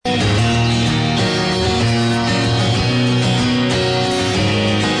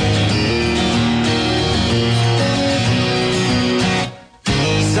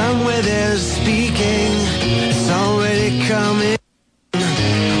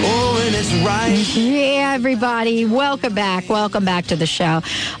right? Yeah, everybody, welcome back. Welcome back to the show.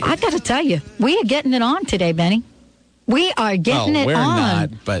 I got to tell you, we are getting it on today, Benny. We are getting it we're on. not,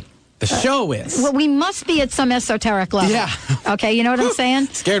 but the show is. Well, we must be at some esoteric level. Yeah. Okay, you know what I'm saying?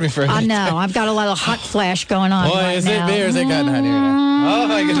 Scared me for a minute. I know. I've got a little hot flash going on Boy, right is now. it me or is it gotten hot here? Oh,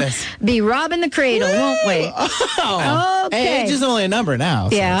 my goodness. Be robbing the cradle, won't we? Oh. Okay. Hey, age is only a number now.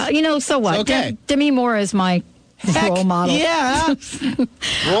 So Yeah, you know, so what? okay. Demi Moore is my role model. Yeah.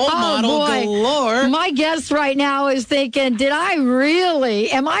 Role model boy. galore. My guest right now is thinking, am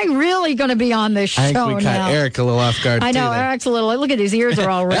I really going to be on this show I think we now? caught Eric a little off guard, I know, too, there. Eric's a little, look at his ears are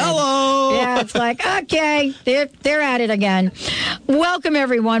all red. Hello. Yeah, it's like, okay, they're at it again. Welcome,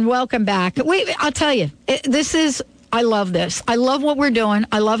 everyone. Welcome back. I'll tell you, I love this. I love what we're doing.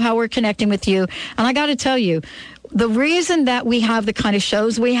 I love how we're connecting with you. And I got to tell you, the reason that we have the kind of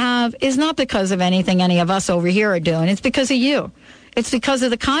shows we have is not because of anything any of us over here are doing. It's because of you. It's because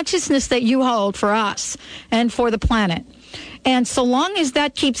of the consciousness that you hold for us and for the planet. And so long as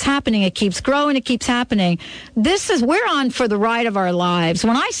that keeps happening, it keeps growing, it keeps happening. We're on for the ride of our lives.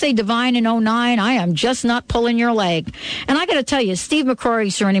 When I say divine in 09, I am just not pulling your leg. And I got to tell you, Steve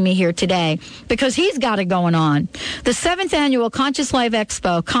McCrory's joining me here today because he's got it going on. The 7th Annual Conscious Life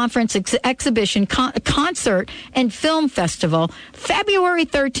Expo Conference Exhibition Concert and Film Festival, February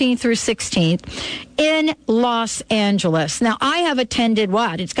 13th through 16th in Los Angeles. Now, I have attended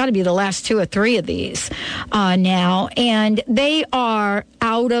it's got to be the last 2 or 3 of these now, and they are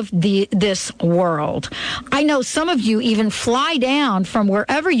out of this world. I know some of you even fly down from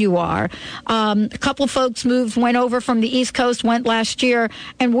wherever you are. A couple folks went over from the East Coast, went last year,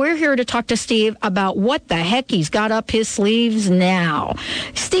 and we're here to talk to Steve about what the heck he's got up his sleeves now.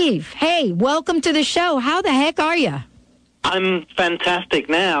 Steve, hey, welcome to the show. How the heck are you? I'm fantastic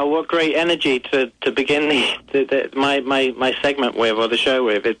now. What great energy to begin my segment with, or the show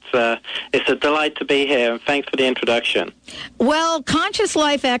with. It's a delight to be here, and thanks for the introduction. Well, Conscious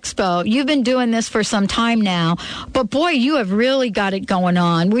Life Expo, you've been doing this for some time now, but boy, you have really got it going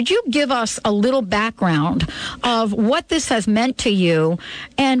on. Would you give us a little background of what this has meant to you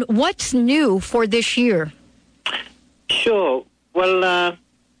and what's new for this year? Sure. Well,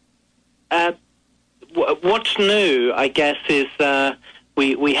 what's new, I guess, is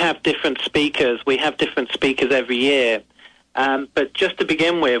we have different speakers. We have different speakers every year. But just to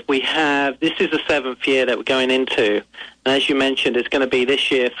begin with, this is the 7th year that we're going into. And as you mentioned, it's going to be this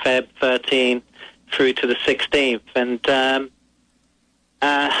year, Feb 13 through to the 16th. And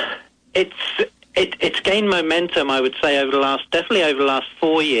it's gained momentum, I would say, definitely over the last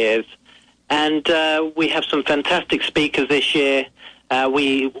 4 years. And we have some fantastic speakers this year.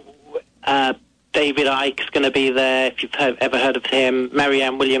 David Icke's going to be there, if you've ever heard of him.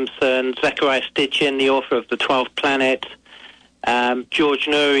 Marianne Williamson, Zechariah Stitchin, the author of The 12th Planet. George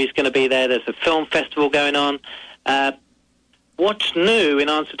Nuri's going to be there. There's a film festival going on. What's new, in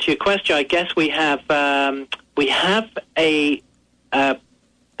answer to your question, I guess we have a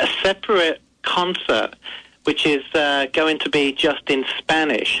separate concert, which is going to be just in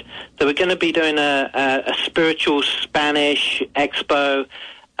Spanish. So we're going to be doing a spiritual Spanish expo,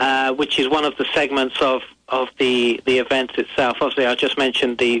 which is one of the segments of the event itself. Obviously, I just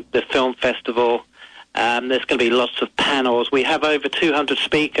mentioned the film festival. There's going to be lots of panels. We have over 200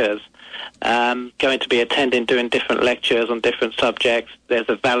 speakers going to be attending, doing different lectures on different subjects. There's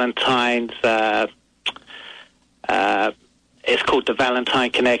a Valentine's... it's called the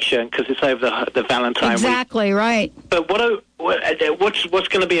Valentine Connection because it's over the Valentine week. Exactly, right. But what's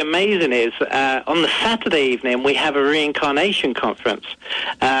going to be amazing is on the Saturday evening we have a reincarnation conference.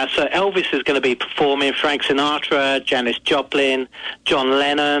 So Elvis is going to be performing, Frank Sinatra, Janis Joplin, John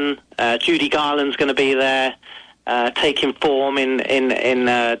Lennon, Judy Garland's going to be there, taking form in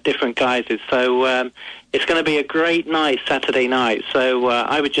different guises. So it's going to be a great night, Saturday night. So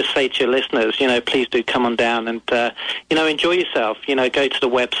I would just say to your listeners, please do come on down and, enjoy yourself. Go to the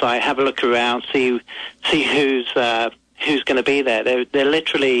website, have a look around, see who's going to be there. There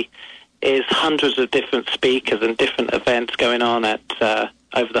literally is hundreds of different speakers and different events going on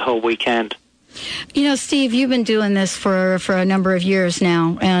over the whole weekend. Steve, you've been doing this for a number of years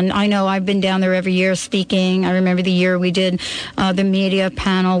now, and I know I've been down there every year speaking. I remember the year we did the media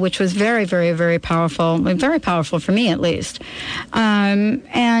panel, which was very, very, very powerful for me at least.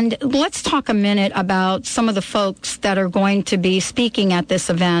 And let's talk a minute about some of the folks that are going to be speaking at this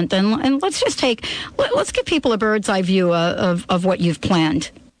event, and let's give people a bird's eye view of what you've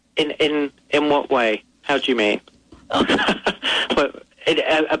planned. In what way? How do you mean?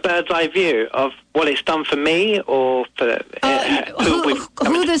 A bird's eye view of what it's done for me, or for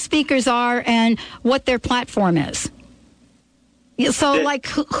who the speakers are and what their platform is. So, like,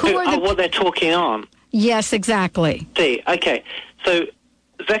 who are the... what they're talking on. Yes, exactly. See, okay. So,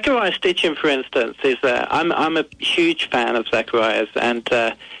 Zechariah Stitchin, for instance, is... I'm a huge fan of Zechariah's, and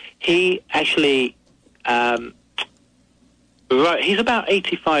he actually... he's about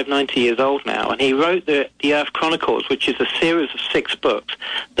 85, 90 years old now, and he wrote the Earth Chronicles, which is a series of 6 books.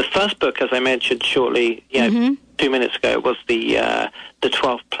 The first book, as I mentioned shortly, 2 minutes ago, was the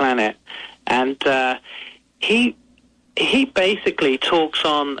 12th Planet, and he basically talks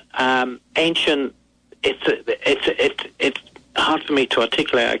on ancient. It's hard for me to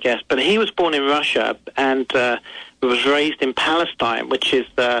articulate, I guess, but he was born in Russia and was raised in Palestine, which is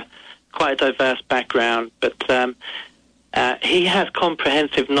quite a diverse background, but. He has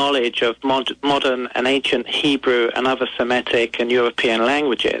comprehensive knowledge of modern and ancient Hebrew and other Semitic and European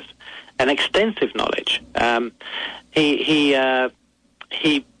languages, and extensive knowledge. He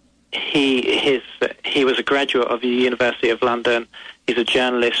was a graduate of the University of London. He's a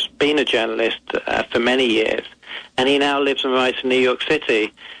journalist, been a journalist for many years, and he now lives and writes in New York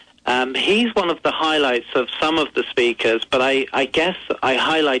City. He's one of the highlights of some of the speakers, but I guess I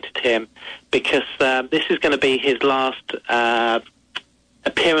highlighted him because this is going to be his last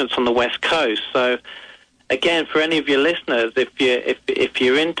appearance on the West Coast. So, again, for any of your listeners, if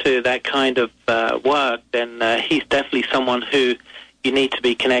you're into that kind of work, then he's definitely someone who you need to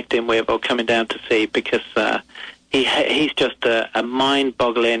be connecting with or coming down to see, because he's just a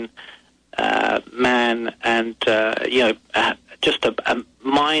mind-boggling man, and just a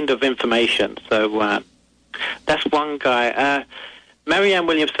mind of information. So that's one guy. Marianne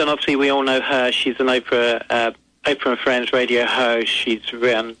Williamson, obviously we all know her. She's an Oprah and Friends radio host. She's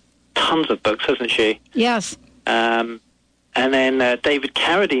written tons of books, hasn't she? Yes. And then David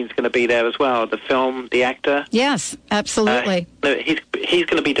Carradine's going to be there as well, the actor. Yes, absolutely. He's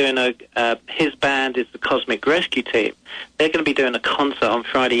going to be doing his band is the Cosmic Rescue Team. They're going to be doing a concert on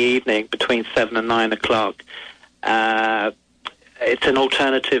Friday evening between 7 and 9 o'clock. It's an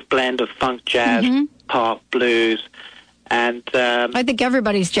alternative blend of funk, jazz, pop, blues, and I think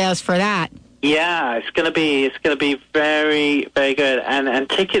everybody's jazzed for that. Yeah, it's going to be very, very good, and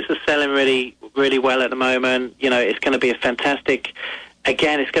tickets are selling really, really well at the moment. It's going to be a fantastic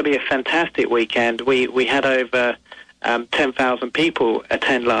weekend. We had over 10,000 people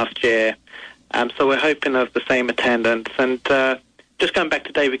attend last year, so we're hoping of the same attendance. And just going back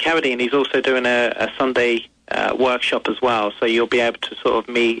to David Carradine, he's also doing a Sunday workshop as well, so you'll be able to sort of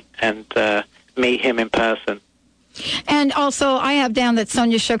meet him in person. And also, I have down that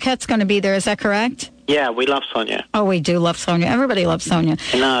Sonia Choquette's going to be there. Is that correct? Yeah, we love Sonia. Oh, we do love Sonia. Everybody loves Sonia.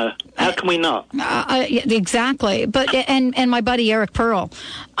 No, how can we not? Exactly. But and my buddy Eric Pearl.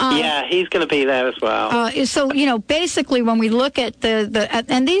 Yeah, he's going to be there as well. So basically, when we look at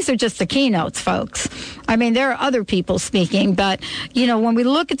and these are just the keynotes, folks. I mean, there are other people speaking, but when we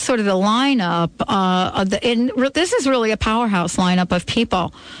look at sort of the lineup, this is really a powerhouse lineup of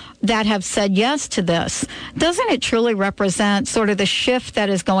people that have said yes to this. Doesn't it truly represent sort of the shift that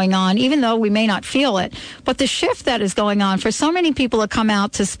is going on, even though we may not feel it, but the shift that is going on for so many people to come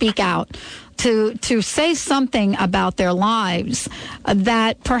out to speak out, to say something about their lives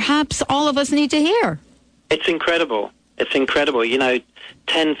that perhaps all of us need to hear? It's incredible. It's incredible. 10,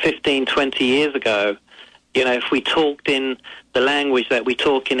 15, 20 years ago, if we talked in the language that we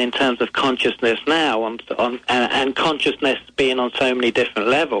talk in terms of consciousness now, and consciousness being on so many different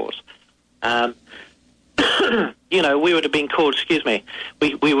levels, we would have been called,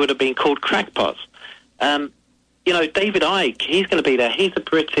 we would have been called crackpots. David Icke, he's going to be there. He's a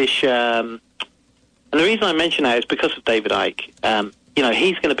British, and the reason I mention that is because of David Icke.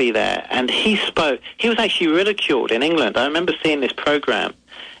 He's going to be there, and he spoke. He was actually ridiculed in England. I remember seeing this program.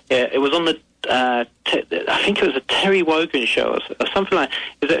 It was on the I think it was a Terry Wogan show or something like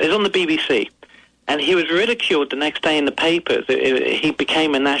that. It was on the BBC, and he was ridiculed the next day in the papers. He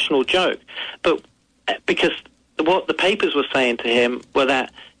became a national joke, but because what the papers were saying to him were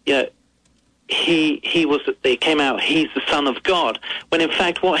that they came out, he's the son of God, when in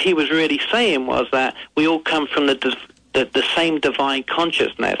fact what he was really saying was that we all come from the same divine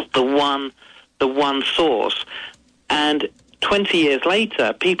consciousness, the one source. And 20 years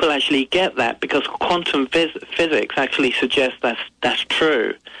later, people actually get that because quantum physics actually suggests that's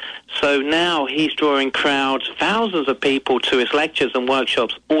true. So now he's drawing crowds, thousands of people to his lectures and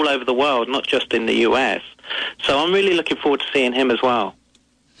workshops all over the world, not just in the US. So I'm really looking forward to seeing him as well.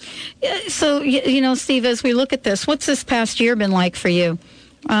 So, Steve, as we look at this, what's this past year been like for you?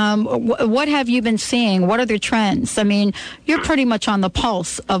 What have you been seeing? What are the trends? I mean, you're pretty much on the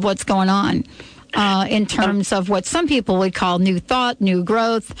pulse of what's going on. in terms of what some people would call new thought, new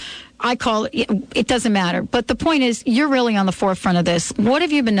growth. I call it doesn't matter. But the point is, you're really on the forefront of this. What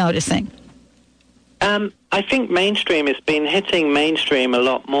have you been noticing? I think mainstream has been hitting mainstream a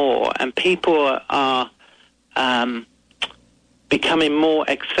lot more, and people are becoming more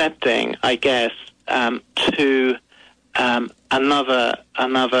accepting, I guess, to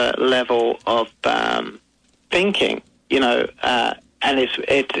another level of thinking. And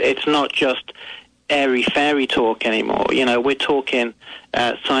it's not just airy fairy talk anymore. We're talking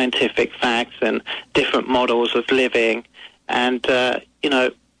scientific facts and different models of living, and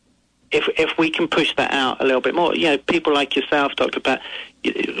if we can push that out a little bit more, people like yourself, Dr. Pat,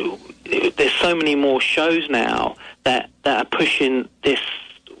 there's so many more shows now that are pushing this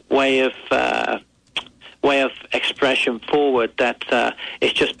way of expression forward, that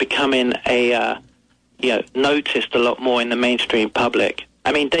it's just becoming noticed a lot more in the mainstream public.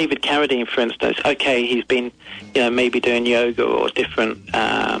 I mean, David Carradine, for instance, okay, he's been, maybe doing yoga or different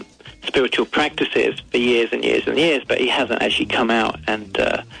spiritual practices for years and years and years, but he hasn't actually come out and,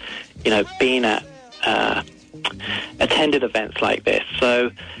 been at attended events like this.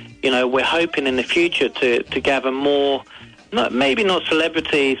 So, we're hoping in the future to gather more, maybe not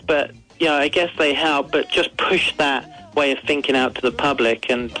celebrities, but, I guess they help, but just push that way of thinking out to the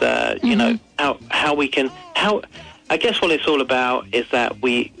public, and, how we can, I guess what it's all about is that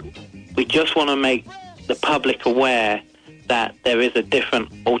we just want to make the public aware that there is a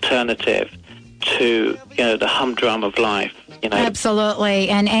different alternative to, the humdrum of life. Absolutely.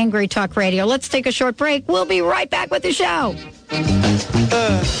 And Angry Talk Radio. Let's take a short break. We'll be right back with the show.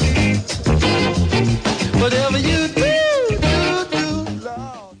 Whatever you do,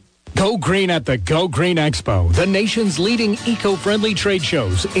 Lord. Go Green at the Go Green Expo, the nation's leading eco-friendly trade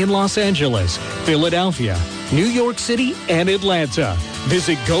shows in Los Angeles, Philadelphia, New York City, and Atlanta.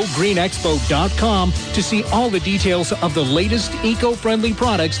 Visit GoGreenExpo.com to see all the details of the latest eco-friendly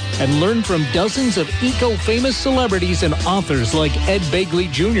products and learn from dozens of eco-famous celebrities and authors like Ed Begley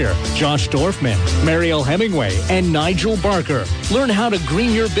Jr., Josh Dorfman, Mariel Hemingway, and Nigel Barker. Learn how to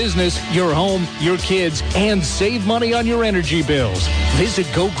green your business, your home, your kids, and save money on your energy bills. Visit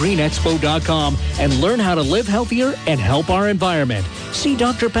GoGreenExpo.com and learn how to live healthier and help our environment. See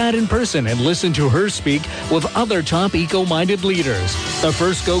Dr. Pat in person and listen to her speak with other top eco-minded leaders. The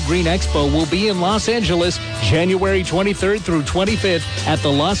first Go Green Expo will be in Los Angeles, January 23rd through 25th at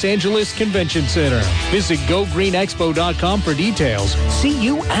the Los Angeles Convention Center. Visit GoGreenExpo.com for details. See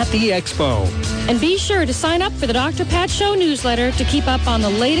you at the Expo. And be sure to sign up for the Dr. Pat Show newsletter to keep up on the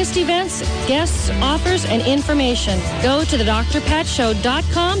latest events, guests, offers, and information. Go to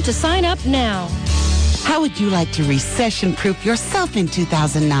thedrpatshow.com to sign up now. How would you like to recession-proof yourself in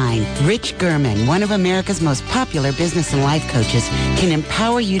 2009? Rich Gurman, one of America's most popular business and life coaches, can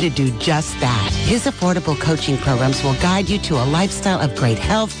empower you to do just that. His affordable coaching programs will guide you to a lifestyle of great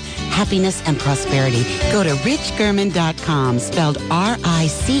health, happiness, and prosperity. Go to richgerman.com, spelled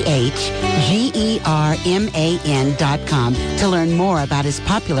RICHGERMAN.com, to learn more about his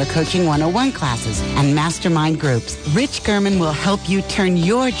popular Coaching 101 classes and mastermind groups. Rich Gurman will help you turn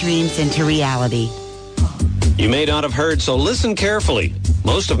your dreams into reality. You may not have heard, so listen carefully.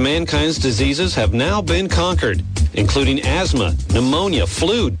 Most of mankind's diseases have now been conquered, including asthma, pneumonia,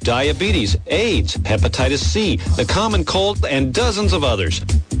 flu, diabetes, AIDS, hepatitis C, the common cold, and dozens of others.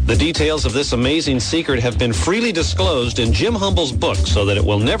 The details of this amazing secret have been freely disclosed in Jim Humble's book so that it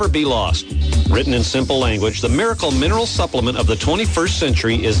will never be lost. Written in simple language, the Miracle Mineral Supplement of the 21st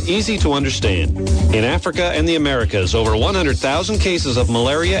century is easy to understand. In Africa and the Americas, over 100,000 cases of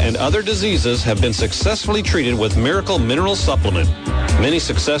malaria and other diseases have been successfully treated with Miracle Mineral Supplement. Many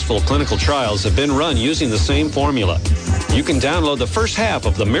successful clinical trials have been run using the same formula. You can download the first half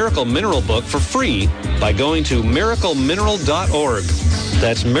of the Miracle Mineral book for free by going to miraclemineral.org.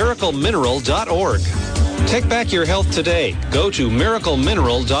 That's miraclemineral.org. Take back your health today. Go to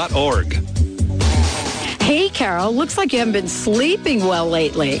miraclemineral.org. Hey, Carol, looks like you haven't been sleeping well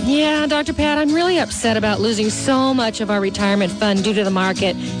lately. Yeah, Dr. Pat, I'm really upset about losing so much of our retirement fund due to the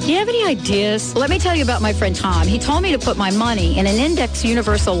market. Do you have any ideas? Let me tell you about my friend Tom. He told me to put my money in an Index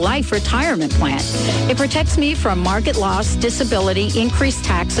Universal Life retirement plan. It protects me from market loss, disability, increased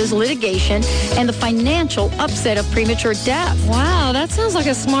taxes, litigation, and the financial upset of premature death. Wow, that sounds like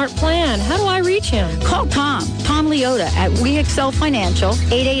a smart plan. How do I reach him? Call Tom Leota at We Excel Financial,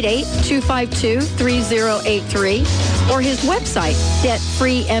 888-252-3083, or his website,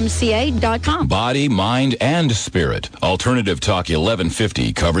 debtfreemca.com. Body, mind, and spirit. Alternative Talk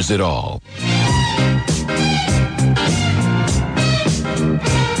 1150 covers it all.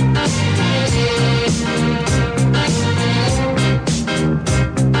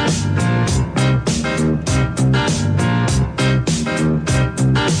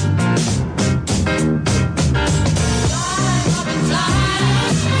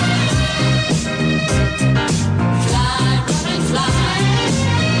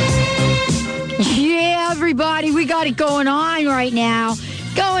 everybody going on right now.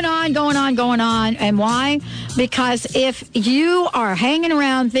 Going on. And why? Because if you are hanging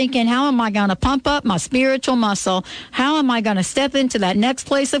around thinking, how am I going to pump up my spiritual muscle? How am I going to step into that next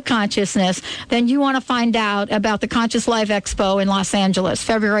place of consciousness? Then you want to find out about the Conscious Life Expo in Los Angeles,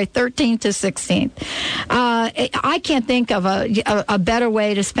 February 13th to 16th. I can't think of a better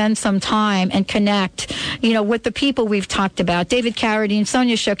way to spend some time and connect, with the people we've talked about. David Carradine,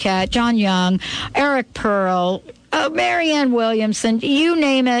 Sonia Choquette, John Young, Eric Pearl, Marianne Williamson, you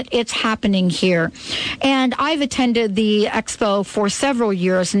name it, it's happening here. And I've attended the expo for several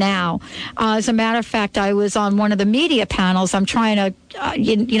years now. As a matter of fact, I was on one of the media panels. I'm trying to,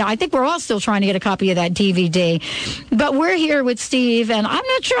 I think we're all still trying to get a copy of that DVD. But we're here with Steve, and I'm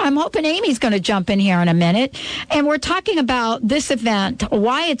not sure. I'm hoping Amy's going to jump in here in a minute. And we're talking about this event,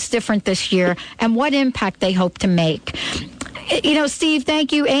 why it's different this year, and what impact they hope to make. Steve,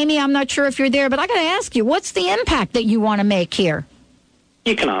 thank you. Amy, I'm not sure if you're there, but I got to ask you, what's the impact that you want to make here?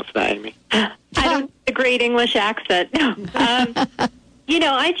 You can answer that, Amy. I don't have a great English accent. I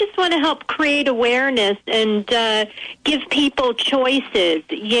just want to help create awareness and give people choices,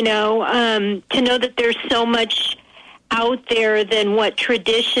 to know that there's so much out there than what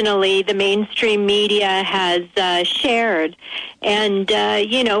traditionally the mainstream media has shared. And,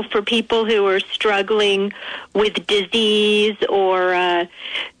 for people who are struggling with disease or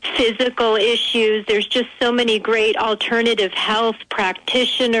physical issues, there's just so many great alternative health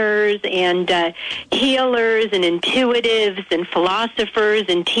practitioners and healers and intuitives and philosophers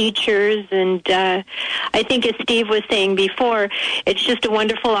and teachers. And I think, as Steve was saying before, it's just a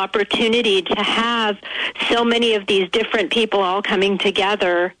wonderful opportunity to have so many of these different people all coming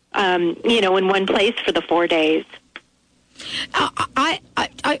together, in one place for the 4 days. How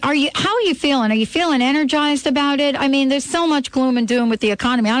are you feeling? Are you feeling energized about it? I mean, there's so much gloom and doom with the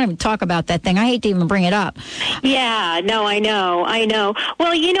economy. I don't even talk about that thing. I hate to even bring it up. Yeah, no, I know.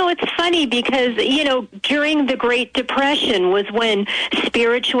 Well, it's funny because, during the Great Depression was when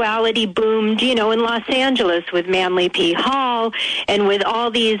spirituality boomed, in Los Angeles with Manly P. Hall and with all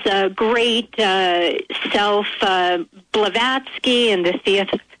these great Blavatsky and the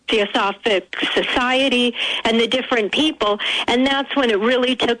Theosophic Society and the different people, and that's when it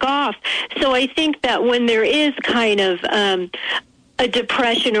really took off. So I think that when there is kind of a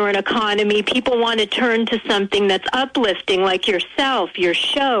depression or an economy, people want to turn to something that's uplifting, like yourself, your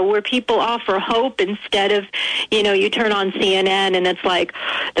show, where people offer hope instead of, you turn on CNN and it's like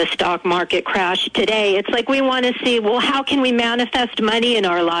the stock market crashed today. It's like we want to see, well, how can we manifest money in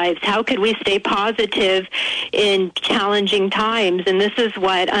our lives? How could we stay positive in challenging times? And this is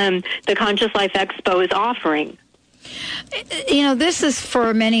what the Conscious Life Expo is offering. This is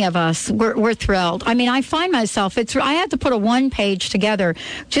for many of us. We're thrilled. I mean, I find myself, I had to put a one page together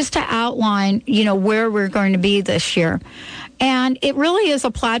just to outline, where we're going to be this year. And it really is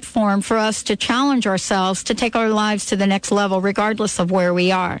a platform for us to challenge ourselves to take our lives to the next level, regardless of where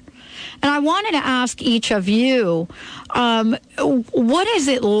we are. And I wanted to ask each of you, what is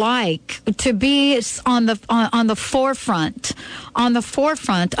it like to be on the forefront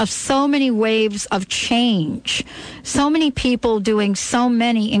of so many waves of change, so many people doing so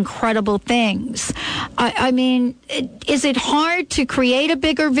many incredible things? I mean, is it hard to create a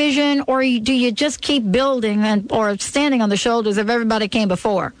bigger vision, or do you just keep building or standing on the shoulders of everybody came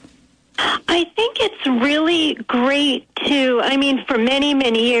before? I think it's really great for many,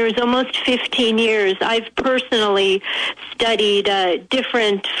 many years, almost 15 years, I've personally studied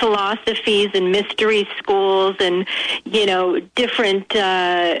different philosophies and mystery schools and, different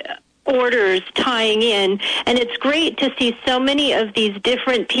orders tying in. And it's great to see so many of these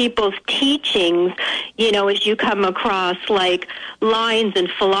different people's teachings, as you come across, like lines and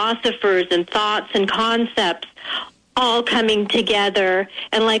philosophers and thoughts and concepts all coming together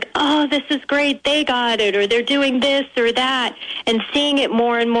and like, oh, this is great, they got it, or they're doing this or that, and seeing it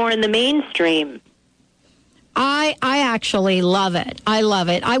more and more in the mainstream. I actually love it. I love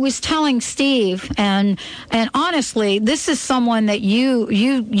it. I was telling Steve, and honestly, this is someone that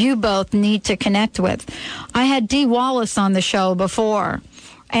you both need to connect with. I had Dee Wallace on the show before.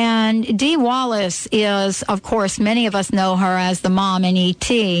 And Dee Wallace is, of course, many of us know her as the mom in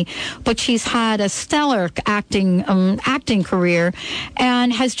E.T., but she's had a stellar acting career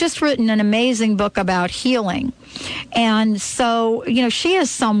and has just written an amazing book about healing. And so, she is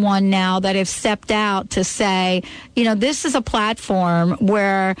someone now that has stepped out to say, this is a platform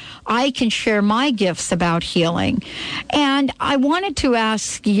where I can share my gifts about healing. And I wanted to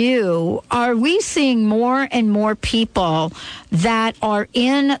ask you, are we seeing more and more people that are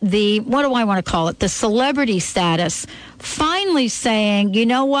in the, what do I want to call it, the celebrity status, finally saying, you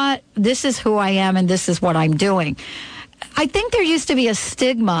know what, this is who I am and this is what I'm doing? I think there used to be a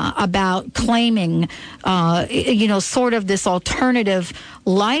stigma about claiming, sort of this alternative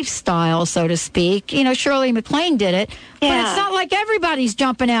lifestyle, so to speak. Shirley MacLaine did it, but it's not like everybody's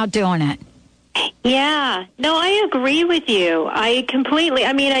jumping out doing it. Yeah. No, I agree with you. I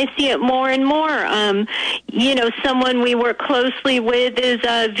see it more and more. Someone we work closely with is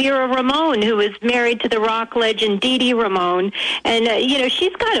Vera Ramon, who is married to the rock legend Dee Dee Ramon. And,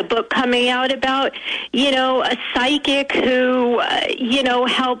 she's got a book coming out about, a psychic who,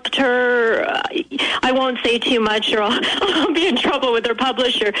 helped her. I won't say too much or I'll be in trouble with her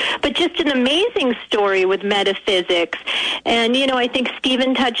publisher. But just an amazing story with metaphysics. And, I think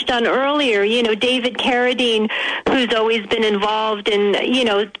Stephen touched on earlier, David Carradine, who's always been involved in,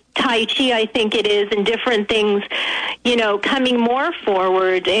 Tai Chi, I think it is, and different things, coming more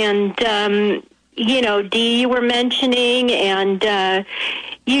forward. And, Dee, you were mentioning, and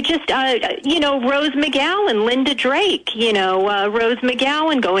you just, Rose McGowan, Linda Drake, Rose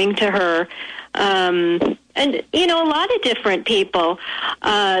McGowan going to her. And, a lot of different people.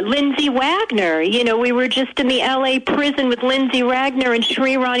 Lindsay Wagner, we were just in the L.A. prison with Lindsay Wagner and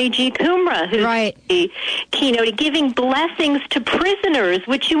Sri Rani G. Kumra, who's the keynote, giving blessings to prisoners,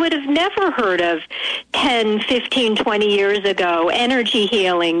 which you would have never heard of 10, 15, 20 years ago. Energy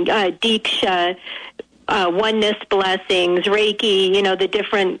healing, Diksha, oneness blessings, Reiki, the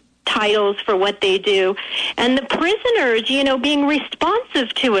different titles for what they do, and the prisoners, being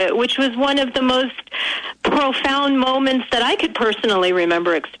responsive to it, which was one of the most profound moments that I could personally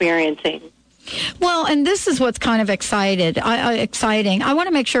remember experiencing. Well, and this is what's kind of exciting. I want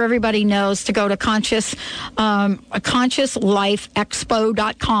to make sure everybody knows to go to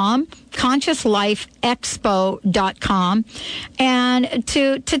ConsciousLifeExpo.com, ConsciousLifeExpo.com, and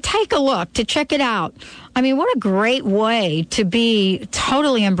to take a look, to check it out. I mean, what a great way to be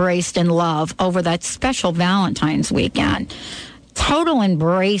totally embraced in love over that special Valentine's weekend. Total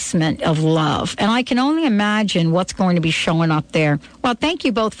embracement of love. And I can only imagine what's going to be showing up there. Well, thank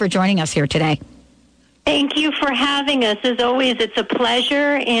you both for joining us here today. Thank you for having us. As always, it's a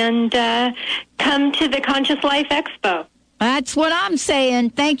pleasure. And come to the Conscious Life Expo. That's what I'm saying.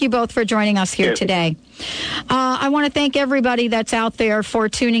 Thank you both for joining us here today. I want to thank everybody that's out there for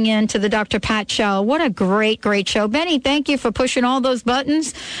tuning in to the Dr. Pat Show. What a great, great show. Benny, thank you for pushing all those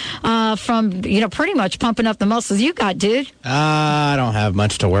buttons from, pretty much pumping up the muscles you got, dude. I don't have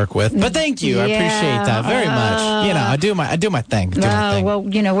much to work with, but thank you. I appreciate that very much. I do my thing. Well,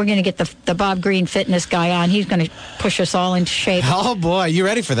 we're going to get the Bob Green fitness guy on. He's going to push us all into shape. Oh, boy. You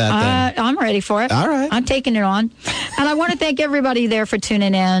ready for that, then? I'm ready for it. All right. I'm taking it on. And I want to thank everybody there for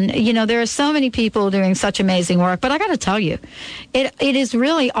tuning in. There are so many people doing such amazing work, but I got to tell you, it is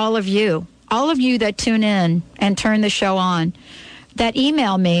really all of you that tune in and turn the show on, that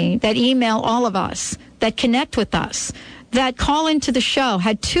email me, that email all of us, that connect with us, that call into the show.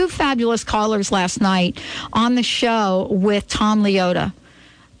 Had two fabulous callers last night on the show with Tom Leota.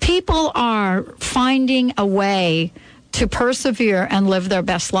 People are finding a way to persevere and live their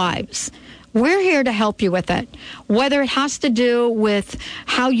best lives. We're here to help you with it, whether it has to do with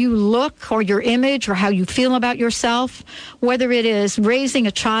how you look or your image or how you feel about yourself, whether it is raising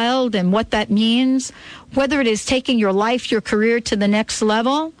a child and what that means, whether it is taking your life, your career to the next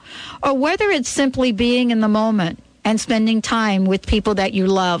level, or whether it's simply being in the moment and spending time with people that you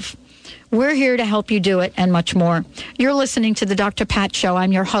love. We're here to help you do it and much more. You're listening to the Dr. Pat Show.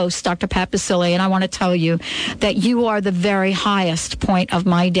 I'm your host, Dr. Pat Basile, and I want to tell you that you are the very highest point of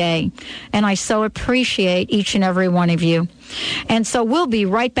my day. And I so appreciate each and every one of you. And so we'll be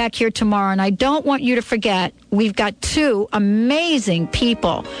right back here tomorrow. And I don't want you to forget, we've got two amazing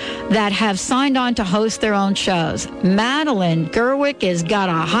people that have signed on to host their own shows. Madeline Gerwick has got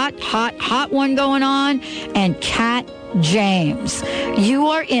a hot one going on, and Kat James. You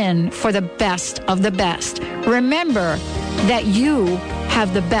are in for the best of the best. Remember that you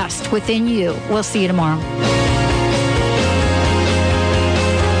have the best within you. We'll see you tomorrow.